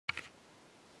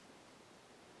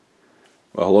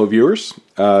Well, hello viewers.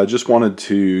 Just wanted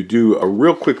to do a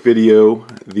real quick video.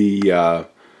 The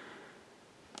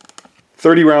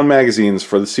 30 round magazines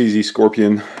for the CZ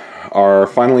Scorpion are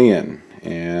finally in,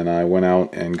 and I went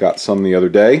out and got some the other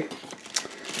day.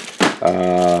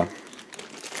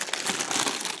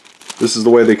 This is the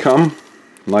way they come.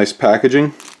 Nice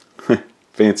packaging,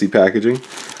 fancy packaging,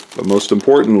 but most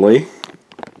importantly,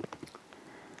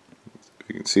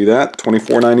 you can see that,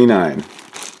 $24.99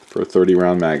 for a 30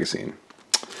 round magazine.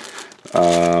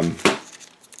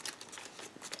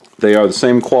 They are the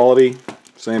same quality,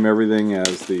 same everything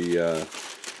as the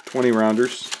 20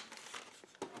 rounders.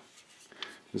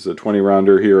 This is a 20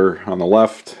 rounder here on the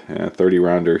left and a 30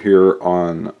 rounder here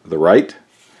on the right.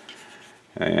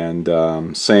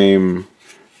 And same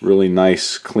really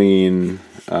nice, clean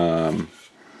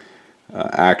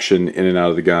action in and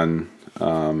out of the gun.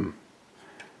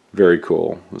 Very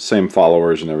cool. Same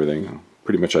followers and everything,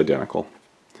 pretty much identical.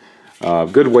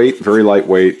 Good weight, very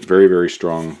lightweight, very, very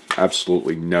strong. There's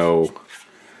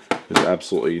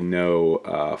absolutely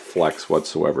no flex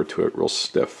whatsoever to it, real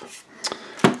stiff.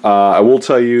 I will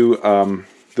tell you,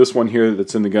 this one here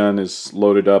that's in the gun is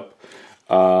loaded up.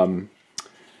 The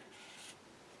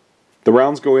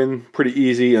rounds go in pretty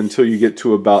easy until you get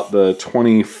to about the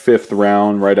 25th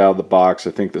round right out of the box.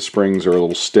 I think the springs are a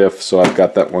little stiff, so I've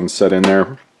got that one set in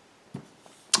there.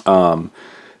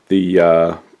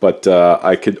 But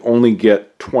I could only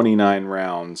get 29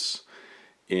 rounds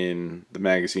in the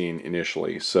magazine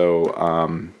initially,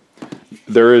 so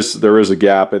there is a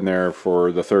gap in there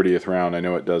for the 30th round. I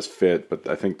know it does fit, but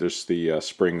I think there's the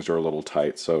springs are a little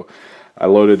tight, so I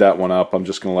loaded that one up. I'm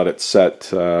just going to let it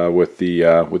set with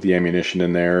the ammunition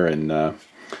in there, and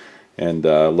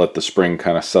let the spring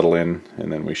kind of settle in,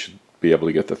 and then we should be able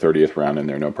to get the 30th round in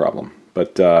there, no problem.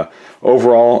 But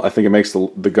overall, I think it makes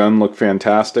the gun look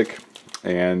fantastic,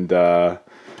 and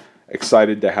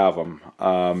excited to have them.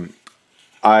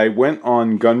 I went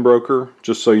on Gunbroker,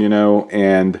 just so you know,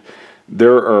 and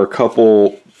there are a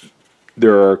couple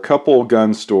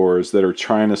gun stores that are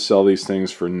trying to sell these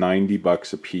things for 90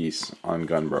 bucks a piece on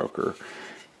Gunbroker,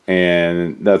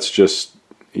 and that's just,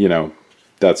 you know,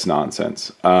 that's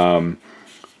nonsense.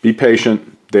 Be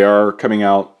patient. They are coming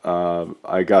out.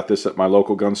 I got this at my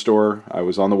local gun store. I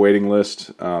was on the waiting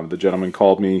list. The gentleman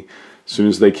called me as soon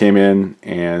as they came in,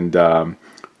 and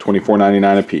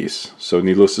 $24.99 a piece. So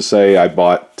needless to say, I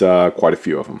bought quite a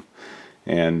few of them.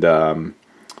 And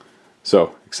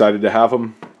so excited to have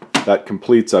them. That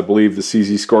completes, I believe, the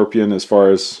CZ Scorpion as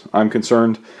far as I'm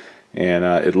concerned. And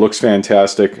it looks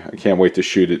fantastic. I can't wait to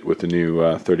shoot it with the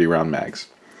new 30 round mags.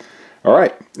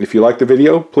 Alright, if you like the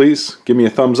video, please give me a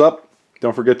thumbs up.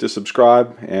 Don't forget to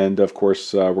subscribe. And of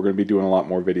course, we're going to be doing a lot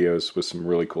more videos with some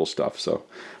really cool stuff. So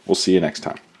we'll see you next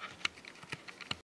time.